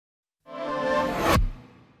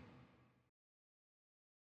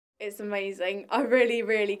It's amazing. I really,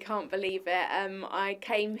 really can't believe it. I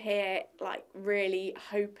came here like really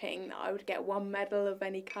hoping that I would get one medal of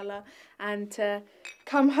any colour, and to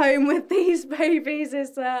come home with these babies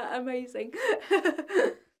is amazing.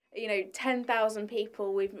 You know, 10,000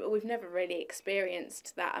 people, we've never really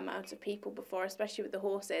experienced that amount of people before, especially with the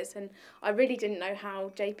horses, and I really didn't know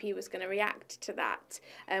how JP was going to react to that.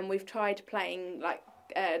 We've tried playing like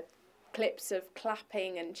clips of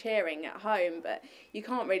clapping and cheering at home, but you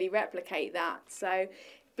can't really replicate that. So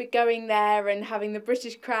but going there and having the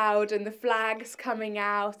British crowd and the flags coming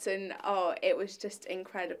out, and oh, it was just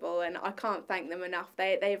incredible, and I can't thank them enough.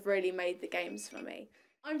 They've really made the games for me.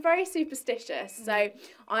 I'm very superstitious, so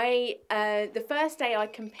the first day I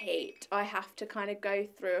compete, I have to kind of go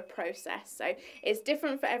through a process. So it's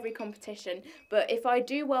different for every competition, but if I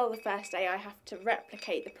do well the first day, I have to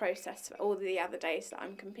replicate the process for all the other days that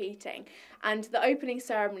I'm competing. And the opening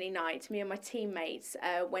ceremony night, me and my teammates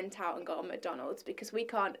went out and got a McDonald's because we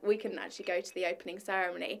couldn't actually go to the opening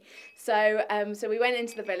ceremony. So so we went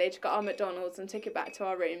into the village, got our McDonald's, and took it back to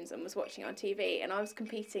our rooms and was watching on TV. And I was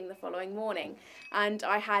competing the following morning, and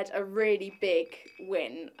I had a really big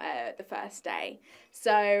win the first day.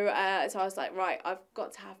 So so I was like, right, I've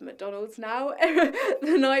got to have McDonald's now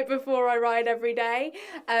the night before I ride every day,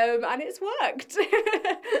 and it's worked.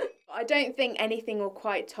 I don't think anything will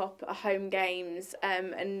quite top a home games,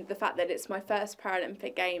 and the fact that it's my first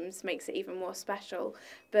Paralympic Games makes it even more special.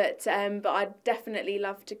 But I'd definitely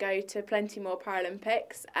love to go to plenty more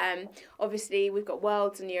Paralympics. Obviously, we've got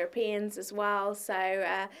Worlds and Europeans as well,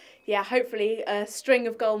 so yeah, hopefully a string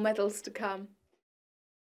of gold medals to come.